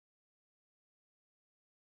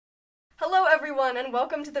everyone, and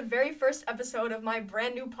welcome to the very first episode of my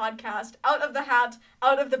brand new podcast, Out of the Hat,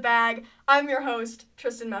 Out of the Bag. I'm your host,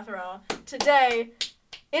 Tristan Metherell. Today,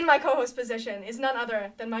 in my co-host position, is none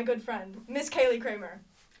other than my good friend, Miss Kaylee Kramer.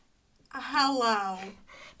 Hello.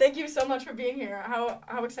 Thank you so much for being here.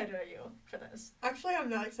 How excited are you for this? Actually,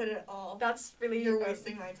 I'm not excited at all. That's really... You're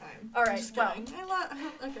wasting my time. All right, Just well... kidding.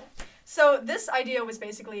 Okay. So this idea was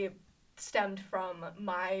basically stemmed from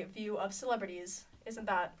my view of celebrities. Isn't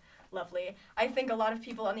that lovely? I think a lot of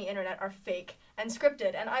people on the internet are fake and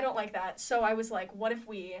scripted, and I don't like that. So I was like, what if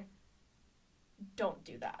we don't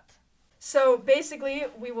do that? So basically,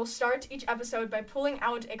 we will start each episode by pulling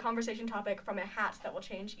out a conversation topic from a hat that will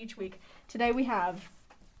change each week. Today we have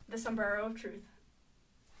the Sombrero of Truth.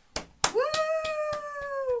 Woo!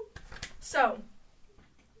 So,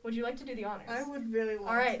 would you like to do the honors? I would really want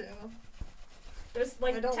All right. to. There's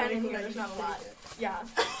like 10 like in when here, I there's just not a lot. take it. Yeah.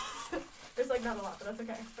 There's like not a lot, but that's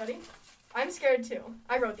okay. Ready? I'm scared too.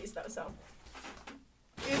 I wrote these though, so.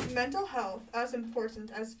 Is mental health as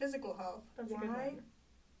important as physical health? That's a good Why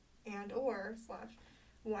one.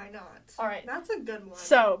 why not? All right. That's a good one.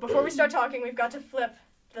 So, before we start talking, we've got to flip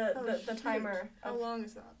the shoot. timer. How long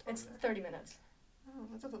is that? It's timer? 30 minutes. Oh,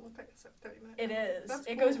 that doesn't look like it's 30 minutes. It is. That's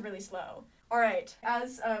It cool. goes really slow. All right.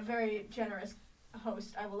 As a very generous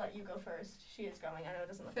host, I will let you go first. She is going. I know it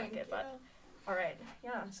doesn't look Thank like it, you. but all right.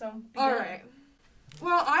 Yeah. So. All begin. right.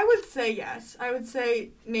 Well, I would say yes. I would say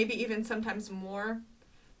maybe even sometimes more.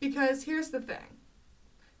 Because here's the thing.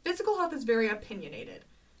 Physical health is very opinionated.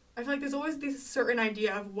 I feel like there's always this certain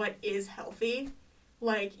idea of what is healthy.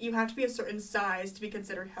 Like, you have to be a certain size to be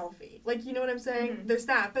considered healthy. Like, you know what I'm saying? Mhm. There's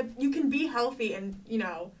that. But you can be healthy and,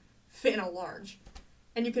 fit in a large.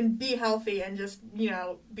 And you can be healthy and just,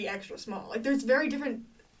 be extra small. Like, there's very different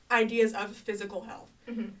ideas of physical health.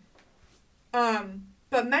 Mm-hmm.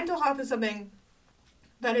 But mental health is something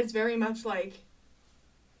that is very much like,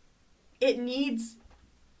 you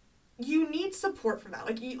need support for that.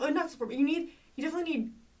 Like, not support, but you definitely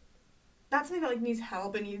need, that's something that, like, needs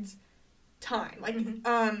help and needs time. Like, Mhm.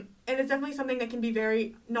 and it's definitely something that can be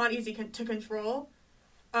very not easy to control.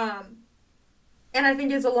 And I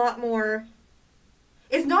think is a lot more,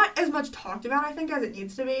 it's not as much talked about, I think, as it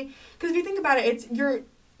needs to be. Because if you think about it, you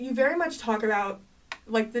very much talk about,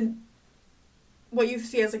 like, what you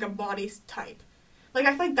see as, like, a body type. Like, I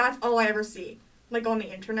feel like that's all I ever see, like, on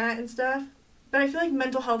the internet and stuff. But I feel like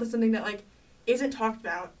mental health is something that, like, isn't talked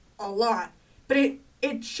about a lot. But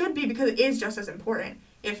it should be, because it is just as important,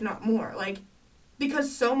 if not more. Like,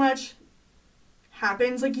 because so much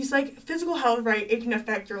happens. Like, physical health, right, it can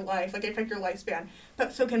affect your life. Like, it affect your lifespan.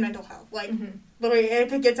 But so can mental health. Like, Mm-hmm. literally,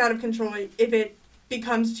 if it gets out of control, if it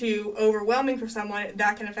becomes too overwhelming for someone,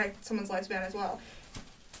 that can affect someone's lifespan as well.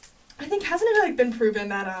 I think, hasn't it, like, been proven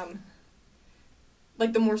that,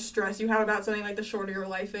 like, the more stress you have about something, like, the shorter your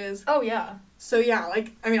life is? Oh yeah. So, yeah,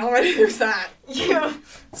 like, I mean, already there's that. Yeah.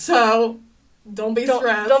 So, don't be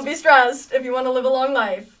stressed. Don't be stressed if you want to live a long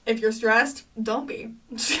life. If you're stressed, don't be.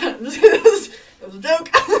 It was a joke.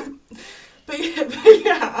 but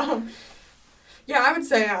yeah, I would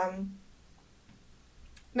say,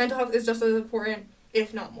 mental health is just as important,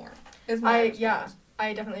 if not more.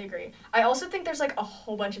 I definitely agree. I also think there's, like, a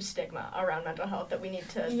whole bunch of stigma around mental health that we need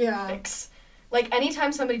to fix. Like,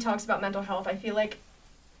 anytime somebody talks about mental health, I feel like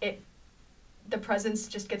the presence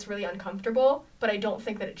just gets really uncomfortable, but I don't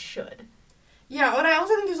think that it should. Yeah, and I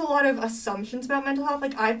also think there's a lot of assumptions about mental health.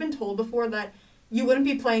 Like, I've been told before that you wouldn't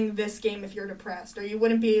be playing this game if you're depressed, or you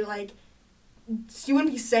wouldn't be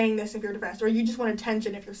saying this if you're depressed, or you just want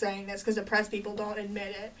attention if you're saying this, because depressed people don't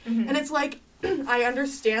admit it. Mm-hmm. And it's like, I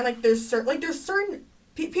understand, like, there's certain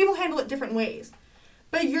people handle it different ways,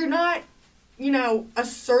 but you're not, a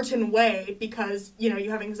certain way because,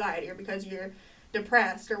 you have anxiety or because you're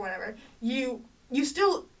depressed or whatever. You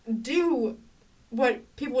still do what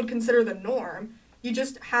people would consider the norm. You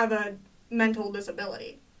just have a mental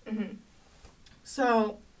disability. Mm-hmm.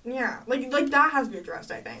 So, yeah, like that has to be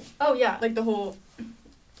addressed, I think. Oh, yeah. Like, the whole,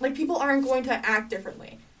 like, people aren't going to act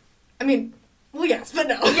differently. I mean, well, yes, but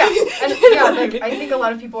no. Yeah, and, like, I think a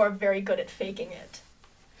lot of people are very good at faking it.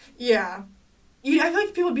 Yeah. I feel like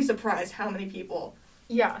people would be surprised how many people,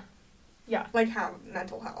 Yeah. like, have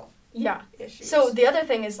mental health Yeah. issues. So the other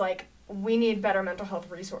thing is, like, we need better mental health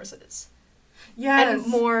resources. yes. And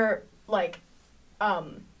more, like,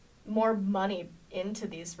 more money into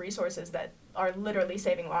these resources that are literally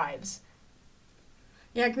saving lives.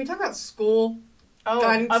 Yeah, can we talk about school Oh,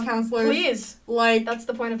 guidance counselors? Please. Like, That's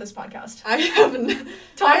the point of this podcast. I have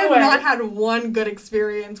Talk away. not had one good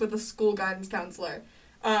experience with a school guidance counselor,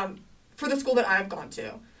 for the school that I've gone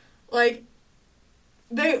to. Like,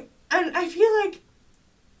 and I feel like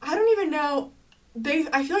I don't even know,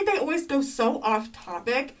 I feel like they always go so off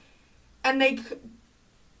topic, and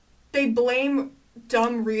they blame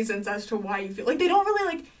dumb reasons as to why you feel, like, they don't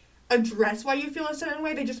really, like, address why you feel a certain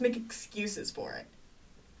way, they just make excuses for it.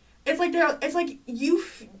 It's like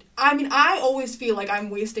I always feel like I'm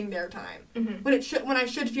wasting their time, Mm-hmm. when I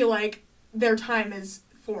should feel like their time is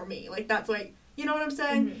for me, like, that's, like, you know what I'm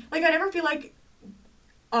saying? Mm-hmm. Like, I never feel, like,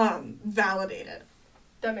 validated.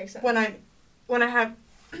 That makes sense. When I have,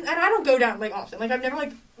 and I don't go down, like, often. Like, I've never,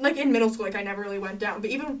 like in middle school, like, I never really went down.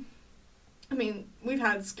 But even, I mean, we've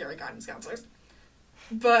had scary guidance counselors.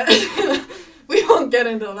 But, we won't get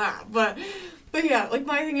into that. But yeah, like,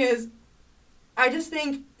 my thing is, I just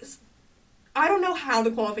think, I don't know how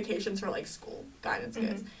the qualifications for, like, school guidance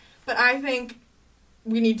is. But I think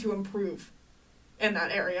we need to improve in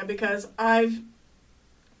that area, because I've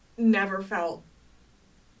never felt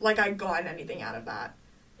like I got anything out of that.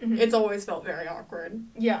 Mm-hmm. It's always felt very awkward.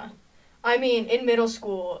 Yeah. I mean, in middle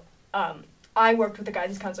school, I worked with a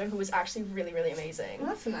guidance counselor who was actually really, really amazing. Well,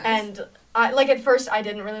 that's nice. And, at first, I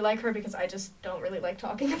didn't really like her because I just don't really like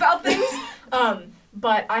talking about things.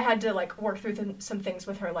 But I had to, like, work through some things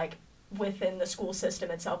with her, like, within the school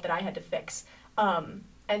system itself that I had to fix. And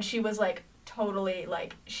she was, like, totally,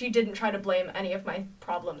 like, she didn't try to blame any of my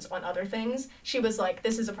problems on other things. She was like,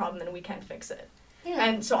 this is a problem and we can't fix it. Yeah.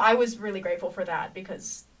 And so I was really grateful for that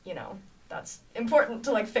because, you know, that's important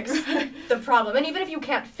to, like, fix the problem. And even if you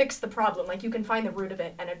can't fix the problem, like, you can find the root of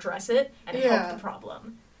it and address it and help the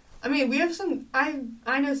problem. I mean, we have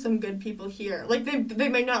I know some good people here. Like, they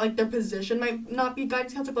might not, like, their position might not be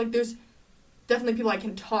guidance counselor, but, like, there's definitely people I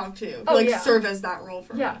can talk to who, serve as that role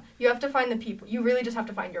for me. Yeah, you have to find the people. You really just have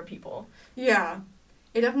to find your people. Yeah.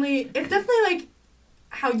 It's definitely, like,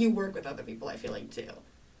 how you work with other people, I feel like, too.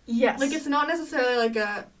 Yes. Like, it's not necessarily like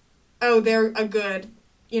they're a good,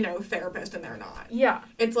 you know, therapist and they're not. Yeah.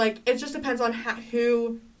 It's like, it just depends on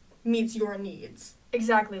who meets your needs.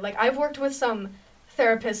 Exactly. Like, I've worked with some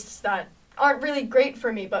therapists that aren't really great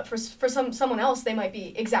for me, but for someone else, they might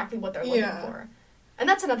be exactly what they're looking for. And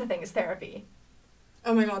that's another thing, is therapy.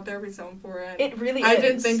 Oh my god, therapy's so important. It really is. I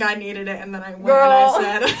didn't think I needed it, and then I went Girl.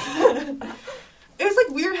 and I said... It was, like,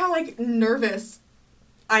 weird how, like, nervous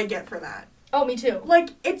I get for that. Oh, me too. Like,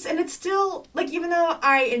 it's still, like, even though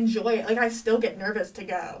I enjoy it, like, I still get nervous to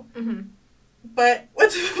go. Mm-hmm. But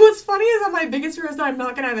what's funny is that my biggest fear is that I'm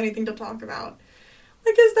not gonna have anything to talk about.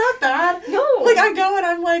 Like, is that bad? No. Like, I go and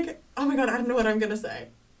I'm like, oh my god, I don't know what I'm gonna say.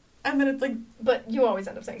 And then it's like... But you always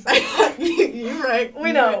end up saying something. You're right.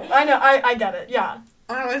 We know. I know. I get it. Yeah.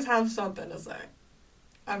 I always have something to say.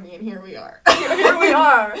 I mean, here we are. Here we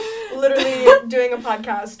are. Literally doing a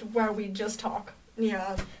podcast where we just talk.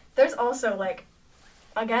 Yeah. There's also, like,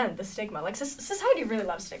 again, the stigma. Like, society really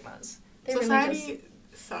loves stigmas. Society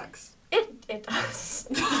sucks. It does.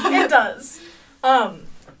 It does. That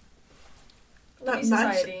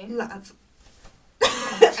society. Love.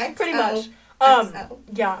 Pretty much. XL.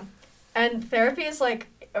 Yeah. And therapy is, like,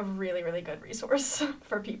 a really, really good resource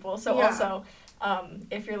for people. So also,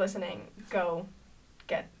 if you're listening, go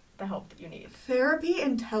get the help that you need. Therapy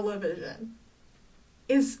and television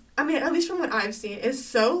is, I mean, at least from what I've seen, is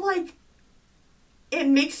so, like, it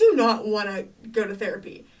makes you not want to go to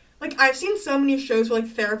therapy. Like, I've seen so many shows where, like,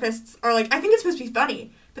 therapists are, like, I think it's supposed to be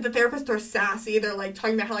funny, but the therapists are sassy. They're, like,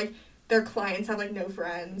 talking about how, like, their clients have, like, no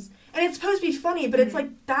friends. And it's supposed to be funny, but it's, like,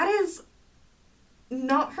 that is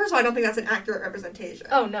not, first of all, I don't think that's an accurate representation.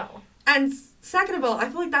 Oh, no. And second of all, I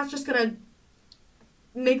feel like that's just gonna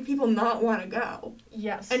make people not want to go.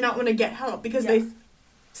 Yes. And not want to get help, because they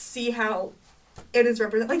see how it is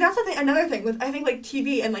represented. Like, that's the thing, another thing with, I think, like,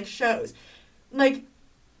 TV and, like, shows. Like,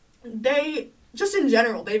 they, just in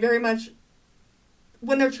general, they very much,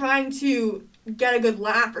 when they're trying to get a good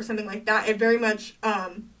laugh or something like that, it very much,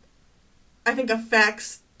 I think,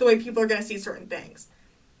 affects the way people are going to see certain things.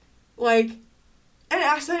 Like, and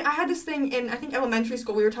actually, I had this thing in, I think, elementary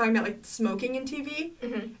school, we were talking about, like, smoking in TV,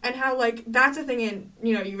 and how, like, that's a thing in,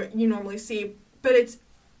 you know, you normally see, but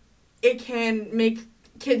it can make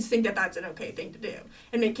kids think that that's an okay thing to do,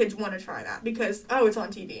 and make kids want to try that, because, oh, it's on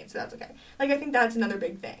TV, and so that's okay. Like, I think that's another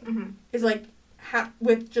big thing, is, like,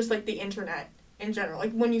 with just, like, the internet in general.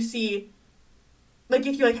 Like, when you see, like,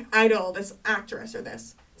 if you, like, idol this actress or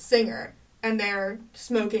this singer, and they're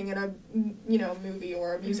smoking in a, you know, movie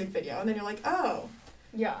or a music video, and then you're like, oh.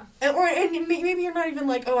 Yeah. And maybe you're not even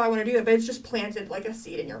like, oh, I want to do that, but it's just planted, like, a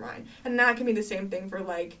seed in your mind. And that can be the same thing for,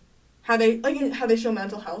 like, how they show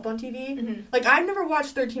mental health on TV. Like, I've never watched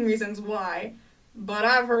 13 Reasons Why, but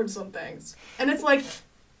I've heard some things. And it's, like,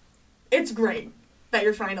 it's great that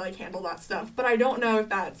you're trying to, like, handle that stuff, but I don't know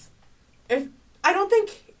if I don't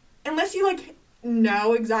think, unless you, like,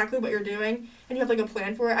 know exactly what you're doing and you have, like, a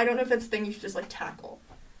plan for it, I don't know if that's a thing you should just, like, tackle.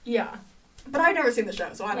 Yeah. But I've never seen the show,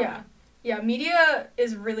 so I don't know. Yeah, media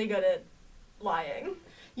is really good at lying.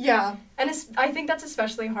 Yeah. And I think that's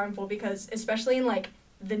especially harmful because, especially in, like,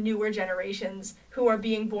 the newer generations who are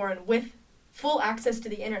being born with full access to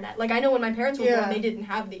the internet. Like, I know when my parents were born, they didn't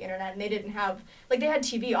have the internet, and they didn't have, like, they had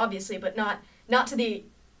TV, obviously, but not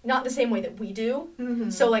the same way that we do. Mm-hmm.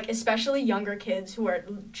 So, like, especially younger kids who are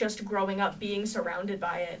just growing up being surrounded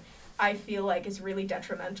by it, I feel like is really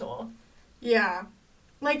detrimental. Yeah.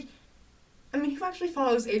 Like, I mean, who actually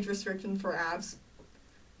follows age restrictions for apps?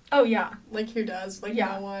 Oh, yeah. Like, who does? Like,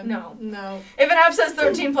 Yeah, no one. no. No. If an app says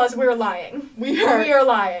 13 plus, we're lying. We are. We are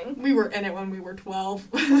lying. We were in it when we were 12.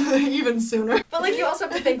 Even sooner. But, like, you also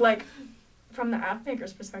have to think, like, from the app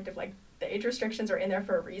maker's perspective, like, the age restrictions are in there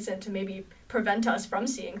for a reason to maybe prevent us from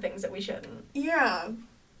seeing things that we shouldn't. Yeah.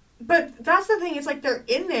 But that's the thing, it's like they're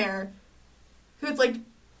in there, so it's like,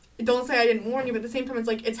 don't say I didn't warn you, but at the same time it's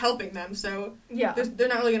like, it's helping them, so Yeah. they're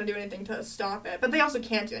not really going to do anything to stop it. But they also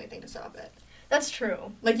can't do anything to stop it. That's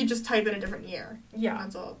true. Like, you just type in a different year. Yeah.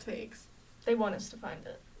 That's all it takes. They want us to find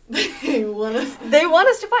it. They want us. They want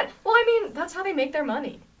us to find it. Well, I mean, that's how they make their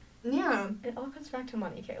money. Yeah. It all comes back to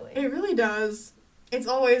money, Kaylee. It really does. It's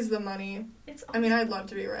always the money. It's I mean, I'd love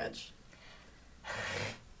to be rich.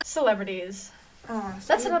 Celebrities.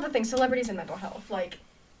 That's another thing, celebrities and mental health. Like,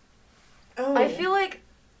 Oh. I feel like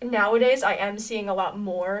nowadays I am seeing a lot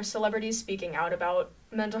more celebrities speaking out about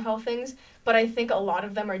mental health things, but I think a lot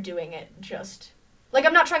of them are doing it just... Like,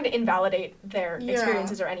 I'm not trying to invalidate their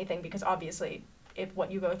experiences or anything, because obviously if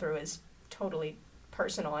what you go through is totally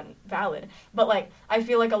personal and valid. But, like, I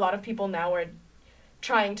feel like a lot of people now are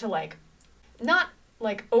trying to, like, not,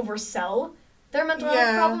 like, oversell their mental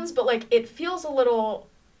health problems, but, like, it feels a little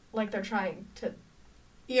like they're trying to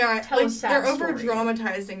tell like a sad they're story. over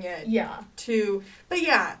dramatizing it. Yeah.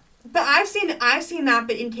 But I've seen that,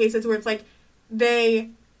 but in cases where it's like they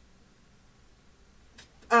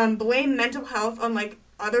blame mental health on, like,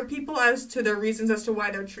 other people as to their reasons as to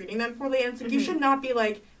why they're treating them poorly, and it's like, you should not be,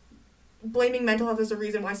 like, blaming mental health as a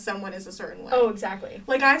reason why someone is a certain way. Oh, exactly.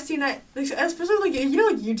 Like, I've seen that, especially, like, you know,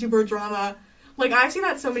 like, YouTuber drama. Like, I've seen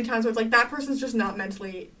that so many times where it's like, that person's just not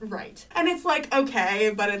mentally right. And it's like,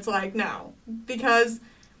 okay, but it's like, no. Because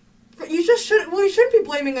you shouldn't be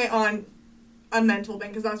blaming it on a mental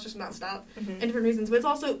thing, because that's just messed up. Mm-hmm. And different reasons. But it's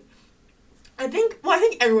also, I think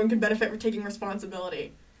everyone can benefit from taking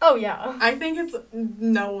responsibility. Oh, yeah. I think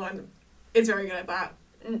no one is very good at that.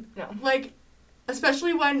 No. Like,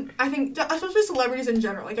 especially celebrities in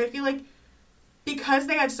general. Like, I feel like because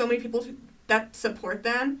they have so many people that support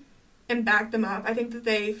them and back them up, I think that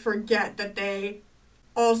they forget that they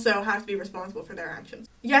also have to be responsible for their actions.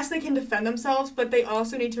 Yes, they can defend themselves, but they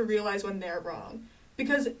also need to realize when they're wrong.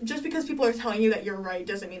 Because just because people are telling you that you're right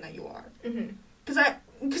doesn't mean that you are. Mm-hmm.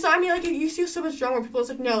 Because I mean, like, you see so much drama where people are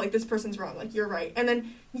like, no, like, this person's wrong, like, you're right. And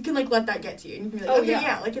then you can, like, let that get to you. And you can be like,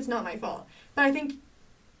 yeah, like, it's not my fault. But I think,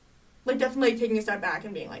 like, definitely taking a step back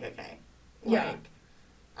and being like, okay, like,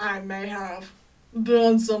 I may have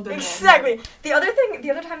done something Exactly. wrong. The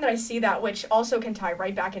other time that I see that, which also can tie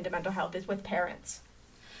right back into mental health, is with parents.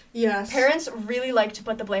 Yes. Parents really like to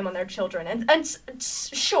put the blame on their children, and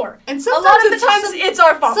sure, and a lot of the times it's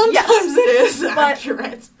our fault. Sometimes it is but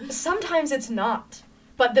accurate. Sometimes it's not.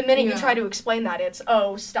 But the minute you try to explain that, it's,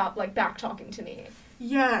 oh, stop, like, back talking to me.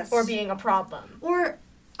 Yes. Or being a problem. Or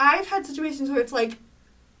I've had situations where it's like,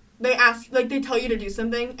 they tell you to do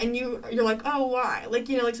something, and you're like, oh, why? Like,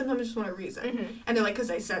 you know, like, sometimes you just want a reason. Mm-hmm. And they're like, because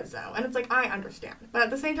they said so. And it's like, I understand. But at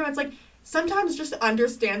the same time, it's like, sometimes just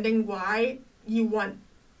understanding why you want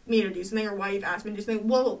me to do something or why you've asked me to do something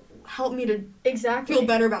will help me to feel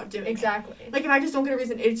better about doing it. Like, if I just don't get a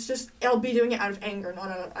reason, it's just, I'll be doing it out of anger, not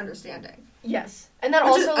out of understanding. Yes. And that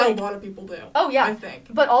Which also, like... a lot of people do. Oh, yeah. I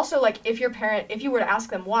think. But also, like, if you were to ask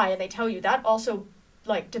them why, and they tell you, that also,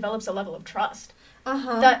 like, develops a level of trust.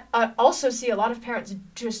 Uh-huh. That I also see a lot of parents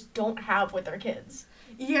just don't have with their kids.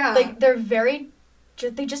 Yeah. Like,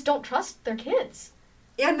 they just don't trust their kids.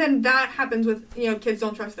 And then that happens with, you know, kids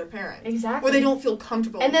don't trust their parents. Exactly. Or they don't feel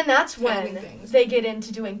comfortable. And then that's when they get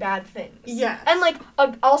into doing bad things. Yes. And, like,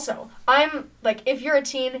 also, I'm, like, if you're a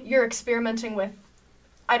teen, you're experimenting with,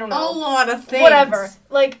 I don't know. A lot of things. Whatever.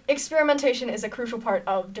 Like, experimentation is a crucial part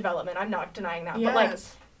of development. I'm not denying that.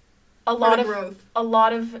 Yes. But, like, a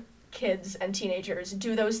lot of kids and teenagers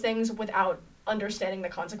do those things without understanding the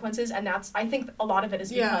consequences. And I think a lot of it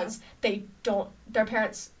is because their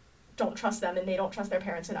parents don't trust them, and they don't trust their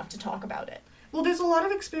parents enough to talk about it. Well, there's a lot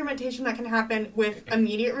of experimentation that can happen with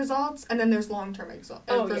immediate results, and then there's long-term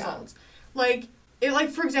results. Yeah. Like,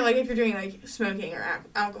 for example, like, if you're doing, like, smoking or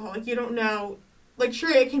alcohol, like, you don't know like,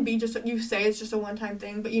 sure, it can be just, you say it's just a one-time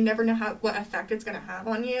thing, but you never know what effect it's going to have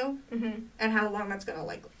on you, and how long that's going to,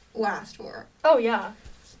 like, last for. Oh, yeah.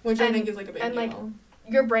 Which I think is, like, a big deal. And, like,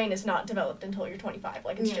 your brain is not developed until you're 25.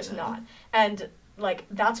 Like, it's just not. And, like,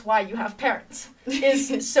 that's why you have parents.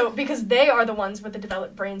 Because they are the ones with the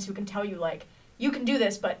developed brains who can tell you, like, you can do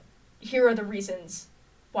this, but here are the reasons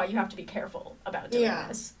why you have to be careful about doing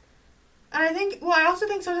this. And I also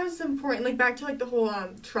think sometimes it's important, like, back to, like, the whole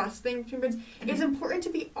trust thing between parents, it's important to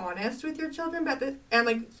be honest with your children and,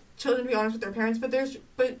 like, children to be honest with their parents,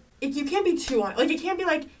 but you can't be too honest. Like, it can't be,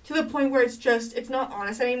 like, to the point where it's not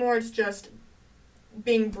honest anymore, it's just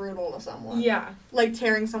being brutal to someone. Yeah. Like,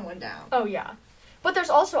 tearing someone down. Oh, yeah. But there's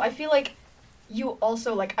also, I feel like, you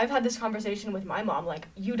also, like, I've had this conversation with my mom, like,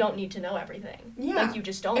 you don't need to know everything. Yeah. Like, you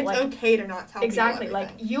just don't, it's okay to not tell exactly, people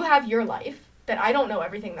everything. Like, you have your life, that I don't know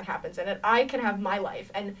everything that happens in it. I can have my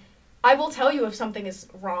life, and I will tell you if something is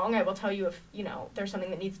wrong. I will tell you if, you know, there's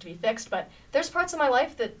something that needs to be fixed, but there's parts of my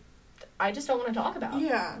life that I just don't want to talk about.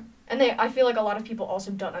 Yeah. And I feel like a lot of people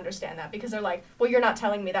also don't understand that, because they're like, well, you're not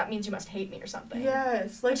telling me, that means you must hate me or something.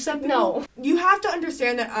 Yes. Like, some people, no. You have to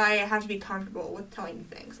understand that I have to be comfortable with telling you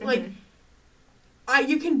things. Like,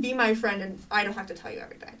 you can be my friend and I don't have to tell you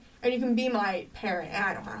everything. And you can be my parent and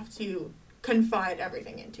I don't have to confide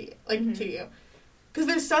everything into you, like, to you. Because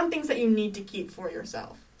there's some things that you need to keep for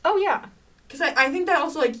yourself. Oh, yeah. Because I think that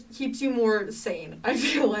also, like, keeps you more sane, I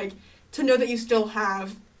feel like, to know that you still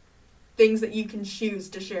have things that you can choose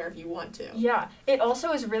to share if you want to. Yeah. It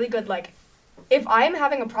also is really good, like, if I'm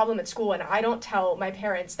having a problem at school and I don't tell my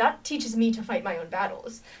parents, that teaches me to fight my own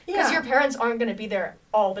battles. Because your parents aren't going to be there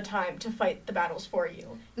all the time to fight the battles for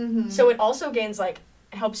you. Mm-hmm. So it also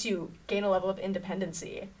helps you gain a level of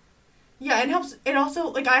independency. Yeah, it also,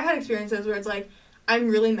 like, I've had experiences where it's like, I'm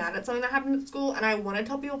really mad at something that happened at school and I want to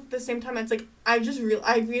tell people, but at the same time, it's like, I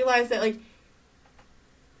realized that, like,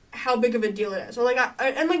 how big of a deal it is. Or, like,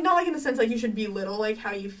 and, like, not, like, in the sense, like, you should belittle, like,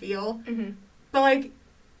 how you feel, but, like,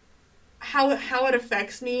 how it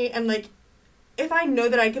affects me, and, like, if I know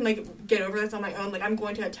that I can, like, get over this on my own, like, I'm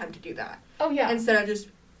going to attempt to do that. Oh, yeah. Instead of just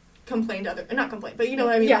not complain, but you know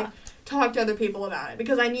what I mean? Yeah. Like, talk to other people about it,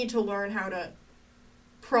 because I need to learn how to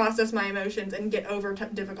process my emotions and get over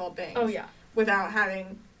difficult things. Oh, yeah. Without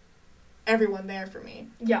having everyone there for me.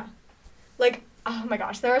 Yeah. Like, oh my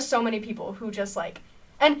gosh, there are so many people who just, like,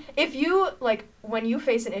 and if you, like, when you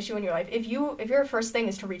face an issue in your life, if your first thing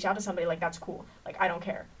is to reach out to somebody, like, that's cool. Like, I don't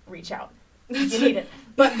care. Reach out. You need it.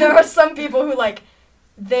 But there are some people who, like,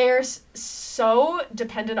 they're so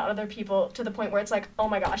dependent on other people to the point where it's like, oh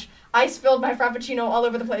my gosh, I spilled my Frappuccino all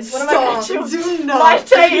over the place. What am I going to do? Do not my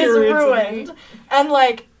day is ruined. And,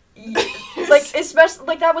 like, like, especially,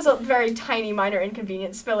 like, that was a very tiny, minor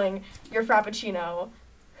inconvenience, spilling your Frappuccino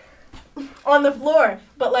on the floor.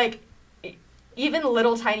 But, like, even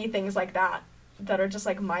little tiny things like that are just,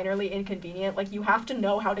 like, minorly inconvenient, like, you have to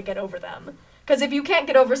know how to get over them. Because if you can't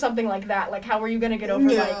get over something like that, like, how are you going to get over,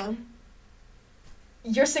 like,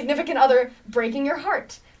 your significant other breaking your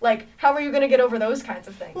heart? Like, how are you going to get over those kinds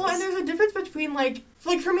of things? Well, and there's a difference between, like, for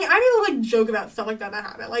me, I'm able to, like, joke about stuff like that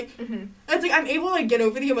happen. Like, it's like, I'm able to, like, get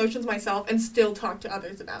over the emotions myself and still talk to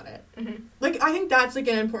others about it. Like, I think that's, like,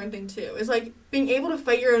 an important thing, too. Is, like, being able to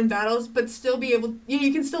fight your own battles, but still be able,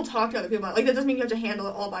 you can still talk to other people about it. Like, that doesn't mean you have to handle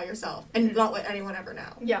it all by yourself and not let anyone ever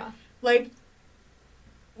know. Yeah. Like,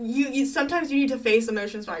 you sometimes you need to face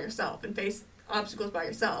emotions by yourself and face obstacles by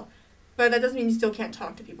yourself. But that doesn't mean you still can't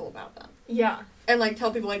talk to people about them. Yeah. And, like,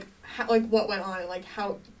 tell people, like, how, like, what went on and, like,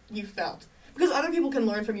 how you felt. Because other people can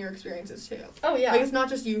learn from your experiences, too. Oh, yeah. Like, it's not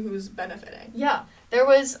just you who's benefiting. Yeah. There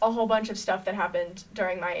was a whole bunch of stuff that happened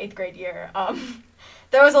during my 8th grade year.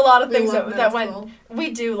 There was a lot of things that went...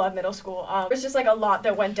 We do love middle school. There was just, like, a lot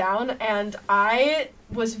that went down, and I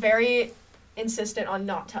was very insistent on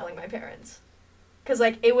not telling my parents. Because,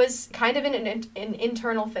 like, it was kind of an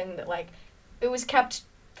internal thing that, like, it was kept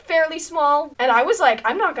fairly small, and I was like,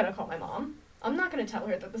 I'm not gonna call my mom. I'm not gonna tell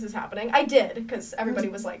her that this is happening. I did, because everybody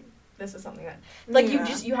was like, this is something that, like,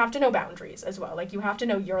 you have to know boundaries as well. Like, you have to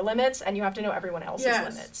know your limits, and you have to know everyone else's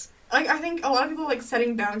limits. Like, I think a lot of people like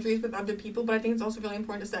setting boundaries with other people, but I think it's also really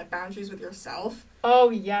important to set boundaries with yourself. Oh,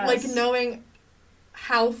 yes. Like, knowing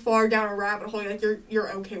how far down a rabbit hole, like,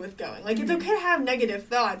 you're okay with going. Like, it's okay to have negative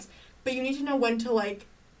thoughts, but you need to know when to, like,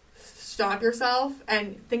 stop yourself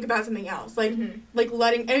and think about something else. Like, like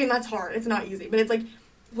letting, I mean, that's hard. It's not easy, but it's, like,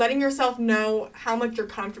 letting yourself know how much you're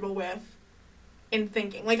comfortable with in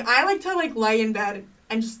thinking. Like, I like to, like, lay in bed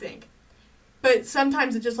and just think. But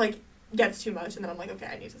sometimes it just, like, gets too much, and then I'm like, okay,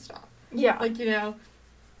 I need to stop. Yeah. Like, you know,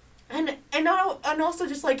 and also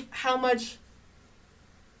just, like, how much,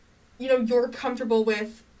 you know, you're comfortable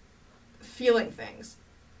with feeling things.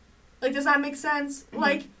 Like, does that make sense? Mm-hmm.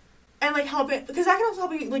 Like, and, like, help it, because that can also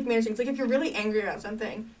help you, like, manage things. Like, if you're really angry about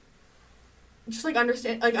something, just, like,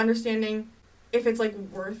 understanding if it's, like,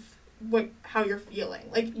 worth how you're feeling.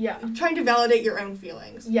 Like, Yeah. trying to validate your own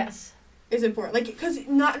feelings. Yes. Is important. Like, because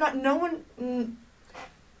not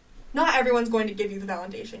everyone's going to give you the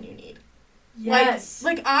validation you need. Yes.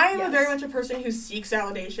 Like I am Yes. very much a person who seeks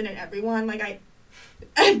validation in everyone. Like,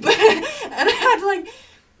 and I had to, like,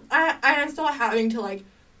 I am still having to, like,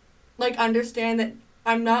 understand that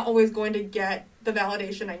I'm not always going to get the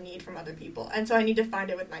validation I need from other people. And so I need to find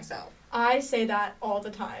it with myself. I say that all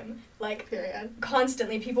the time. Like, Period.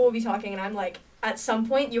 constantly, people will be talking, and I'm like, at some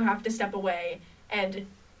point, you have to step away and,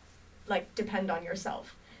 like, depend on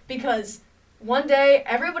yourself. Because one day,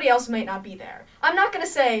 everybody else might not be there. I'm not going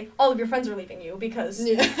to say all of your friends are leaving you, because,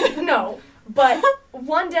 no. But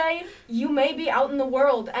one day, you may be out in the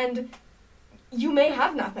world, and you may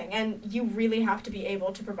have nothing, and you really have to be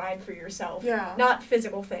able to provide for yourself. Yeah. Not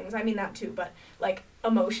physical things, I mean that too, but, like,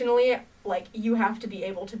 emotionally, like, you have to be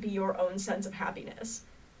able to be your own sense of happiness.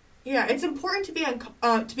 Yeah, it's important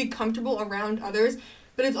to be comfortable around others,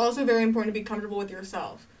 but it's also very important to be comfortable with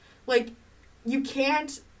yourself. Like, you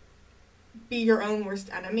can't be your own worst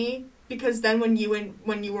enemy, because then when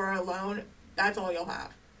you are alone, that's all you'll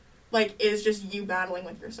have. Like, is just you battling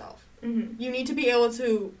with yourself. Mm-hmm. You need to be able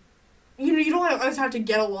to, you don't always have to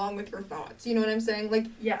get along with your thoughts. You know what I'm saying? Like,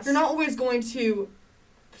 Yes. you're not always going to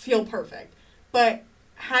feel perfect, but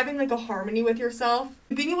having, like, a harmony with yourself,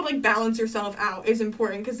 being able to, like, balance yourself out is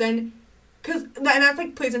important, because that,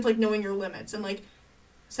 like, plays into, like, knowing your limits and, like,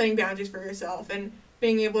 setting boundaries for yourself and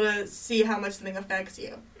being able to see how much something affects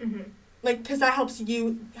you. Mm-hmm. Like, because that helps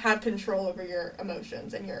you have control over your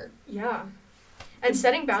emotions and your... Yeah. And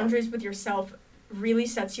setting boundaries with yourself really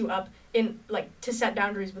sets you up in, like, to set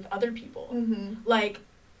boundaries with other people. Mm-hmm. Like,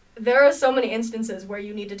 there are so many instances where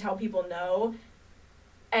you need to tell people no,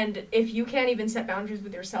 and if you can't even set boundaries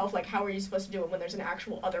with yourself, like, how are you supposed to do it when there's an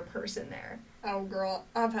actual other person there? Oh, girl,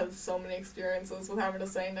 I've had so many experiences with having to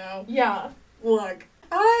say no. Yeah. Look,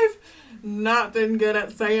 I've not been good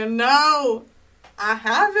at saying no. I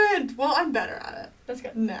haven't. Well, I'm better at it. That's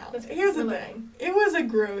good. Now, That's good. here's the We're thing. learning. It was a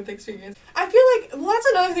growth experience. I feel like, well, that's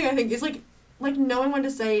another thing I think, is, like knowing when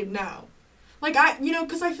to say no. Like,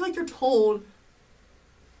 because I feel like you're told,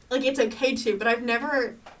 like, it's okay to, but I've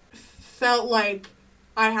never felt like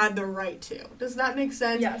I had the right to. Does that make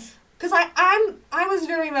sense? Yes. Because I was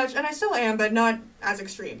very much, and I still am, but not as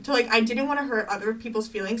extreme, to, like, I didn't want to hurt other people's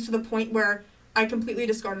feelings to the point where I completely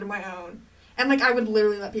discarded my own. And, like, I would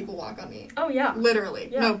literally let people walk on me. Oh, yeah. Literally.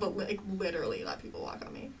 Yeah. No, but, like, literally let people walk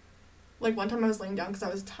on me. Like, one time I was laying down because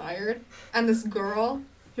I was tired, and this girl,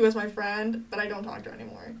 who was my friend, but I don't talk to her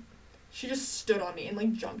anymore, she just stood on me and,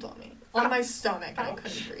 like, jumped on me. On my stomach, and I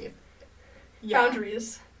couldn't breathe. Yeah.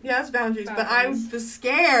 Boundaries. Yeah, it's boundaries, but I Boundaries. was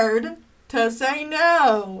scared to say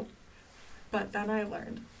no. But then I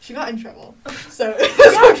learned. She got in trouble, so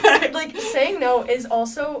it's okay. Like, saying no is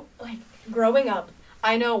also, like, growing up,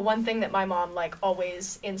 I know one thing that my mom, like,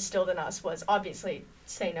 always instilled in us was obviously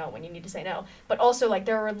say no when you need to say no, but also, like,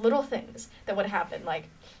 there were little things that would happen, like,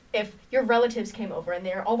 if your relatives came over and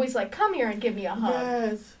they're always like, come here and give me a hug.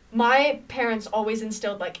 Yes. My parents always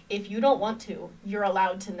instilled, like, if you don't want to, you're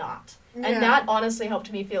allowed to not. Yeah. And that honestly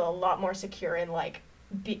helped me feel a lot more secure in, like,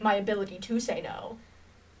 my ability to say no.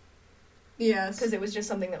 Yes. Because it was just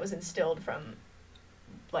something that was instilled from,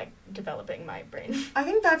 like, developing my brain. I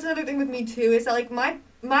think that's another thing with me too, is that, like, my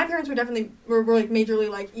parents were definitely were like majorly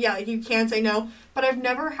like, yeah, like, you can say no, but I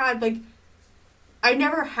never had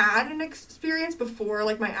an experience before,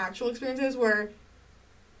 like, my actual experiences where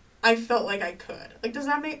I felt like I could. Like, does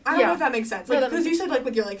that make... I don't know if that makes sense. Like, No, that because makes you said, like,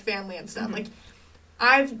 with your, like, family and stuff. Mhm. Like,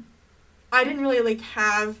 I didn't really, like,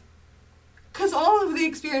 have... Because all of the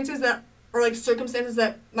experiences that... Or, like, circumstances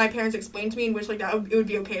that my parents explained to me in which, like, it would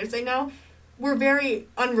be okay to say no were very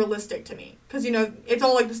unrealistic to me. Because, you know, it's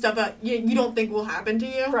all, like, the stuff that you don't think will happen to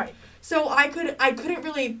you. Right. So I couldn't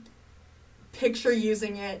really picture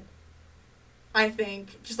using it, I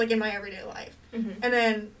think, just, like, in my everyday life. Mm-hmm. And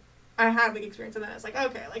then I had the experience, and then I was like,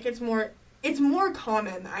 okay, like, it's more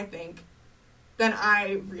common, I think, than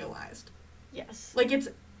I realized. Yes. Like,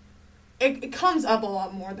 it comes up a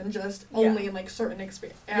lot more than just only in, like, certain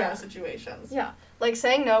situations. Yeah. Like,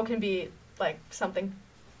 saying no can be, like, something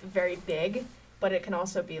very big, but it can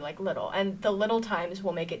also be, like, little. And the little times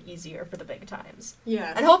will make it easier for the big times.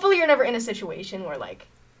 Yeah. And hopefully you're never in a situation where, like...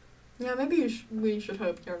 Yeah, maybe we should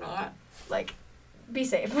hope you're not. Like, be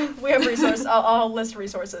safe. We have resources. I'll list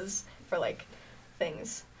resources for, like,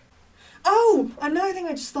 things. Oh, another thing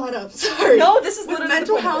I just thought of. Sorry. No, this is With literally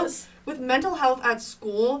mental the point of health. this. With mental health at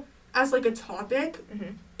school, as, like, a topic,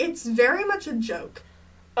 Mm-hmm. it's very much a joke.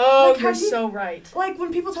 Oh, Like, you're so right. Like,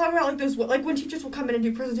 when people talk about, like, those, like, when teachers will come in and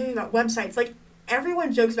do presentations about websites, like,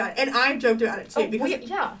 everyone jokes about it, and I joked about it, too,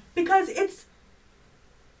 because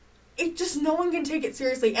it just, no one can take it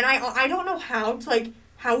seriously, and I don't know how to, like,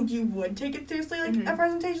 how you would take it seriously, like, Mm-hmm. a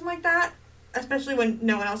presentation like that, especially when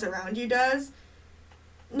no one else around you does.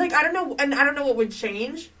 Like, I don't know, and I don't know what would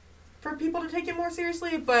change for people to take it more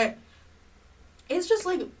seriously, but it's just,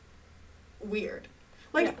 like, weird.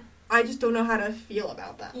 Like, Yeah. I just don't know how to feel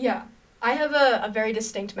about that. Yeah. I have a very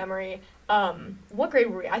distinct memory. What grade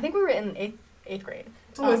were we? I think we were in eighth grade.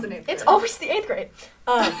 It's always the 8th grade. It's always the 8th grade.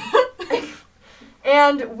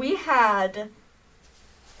 And we had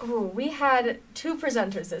two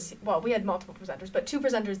presenters we had multiple presenters, but two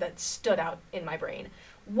presenters that stood out in my brain.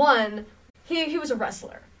 One, he was a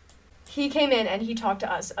wrestler. He came in and he talked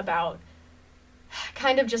to us about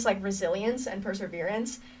kind of just like resilience and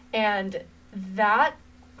perseverance, and that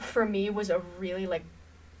for me was a really like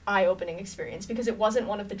eye-opening experience because it wasn't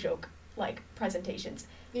one of the joke like presentations.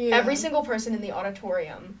 Yeah. Every single person in the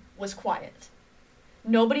auditorium was quiet.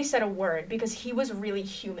 Nobody said a word because he was really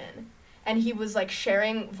human, and he was like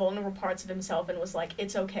sharing vulnerable parts of himself and was like,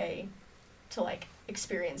 it's okay to like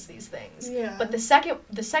experience these things. Yeah. But the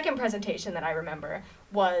second presentation that I remember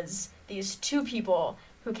was these two people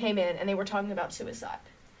who came in and they were talking about suicide.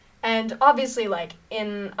 And obviously, like,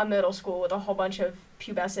 in a middle school with a whole bunch of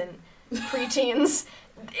pubescent preteens,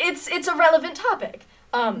 it's a relevant topic.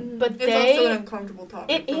 But it's also an uncomfortable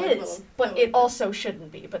topic. It is, but it also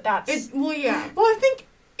shouldn't be. But that's... Well, yeah. Well, I think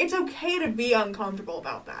it's okay to be uncomfortable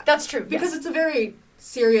about that. That's true, because it's a very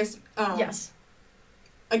serious, yes.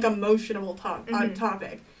 like, emotional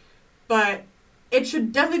topic. But it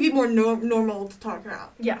should definitely be more normal to talk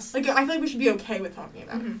about. Yes. Like, I feel like we should be okay with talking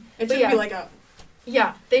about Mm-hmm. it. It shouldn't be like a...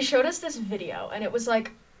 Yeah, they showed us this video, and it was,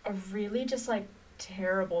 like, a really just, like,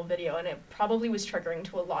 terrible video, and it probably was triggering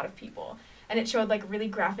to a lot of people. And it showed, like, really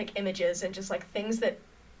graphic images and just, like, things that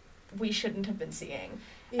we shouldn't have been seeing.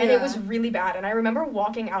 Yeah. And it was really bad. And I remember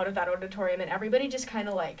walking out of that auditorium, and everybody just kind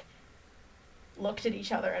of, like, looked at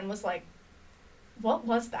each other and was like, what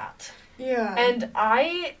was that? Yeah. And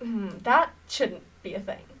that shouldn't be a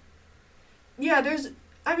thing. Yeah,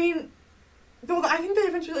 I think the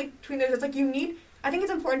difference between those is, like, I think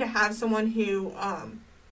it's important to have someone who,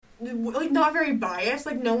 like, not very biased,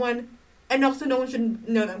 like, no one should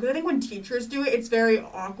know them, because I think when teachers do it, it's very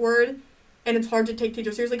awkward, and it's hard to take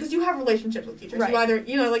teachers seriously, because you have relationships with teachers. Right.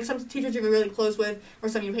 You either, like, some teachers you're really close with, or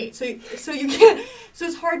some you hate, so you can't, so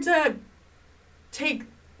it's hard to take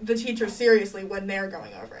the teacher seriously when they're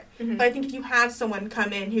going over it. Mm-hmm. But I think if you have someone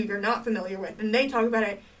come in who you're not familiar with, and they talk about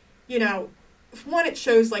it, one, it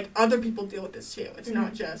shows, like, other people deal with this too. It's Mm-hmm.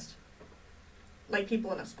 not just, like,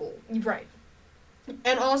 people in a school. Right.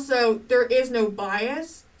 And also, there is no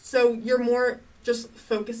bias, so you're more just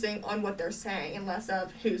focusing on what they're saying and less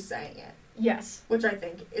of who's saying it. Yes. Which I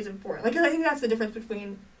think is important. Like, 'cause I think that's the difference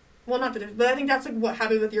between, well, not the difference, but I think that's, like, what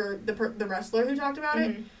happened with the wrestler who talked about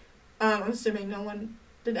Mm-hmm. it. I'm assuming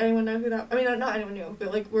did anyone know who that, I mean, not anyone knew,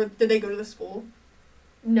 but, like, did they go to the school?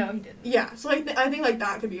 No, he didn't. Yeah, so, like, I think, like,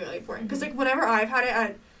 that could be really important. Because, Mm-hmm. like, whenever I've had it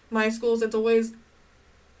at my schools, it's always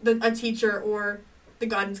a teacher or the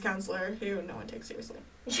guidance counselor who no one takes seriously.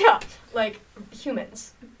 Yeah, like,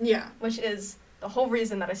 humans. Yeah. Which is the whole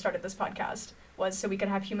reason that I started this podcast, was so we could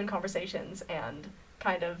have human conversations and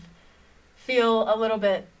kind of feel a little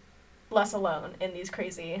bit less alone in these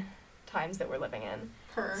crazy times that we're living in.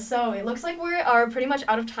 So it looks like we are pretty much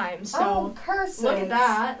out of time. So curses. look at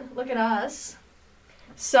that. Look at us.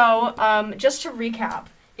 So just to recap,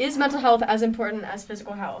 is mental health as important as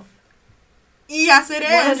physical health? Yes, it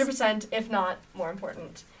is. 100%, if not more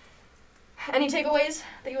important. Any takeaways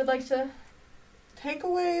that you would like to?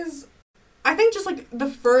 Takeaways? I think just, like, the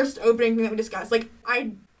first opening thing that we discussed, like,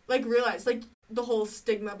 I, like, realized, like, the whole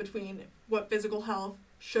stigma between what physical health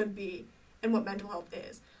should be and what mental health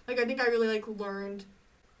is. Like, I think I really, like, learned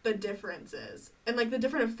the differences and, like, the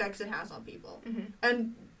different effects it has on people. Mm-hmm.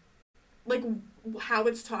 And, like, how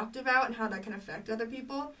it's talked about and how that can affect other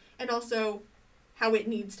people, and also how it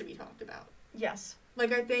needs to be talked about. Yes.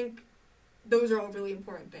 Like, I think those are all really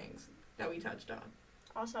important things that we touched on.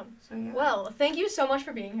 Awesome. So, yeah. Well, thank you so much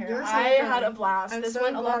for being here. You're so I good. had a blast. I'm This so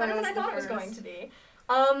went a lot glad better than I was the thought it was first. going to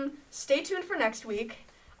be. Stay tuned for next week.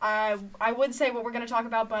 I would say what we're going to talk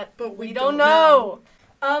about, but we don't know.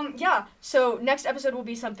 Yeah, so next episode will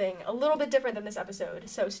be something a little bit different than this episode,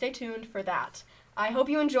 so stay tuned for that. I hope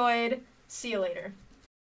you enjoyed. See you later.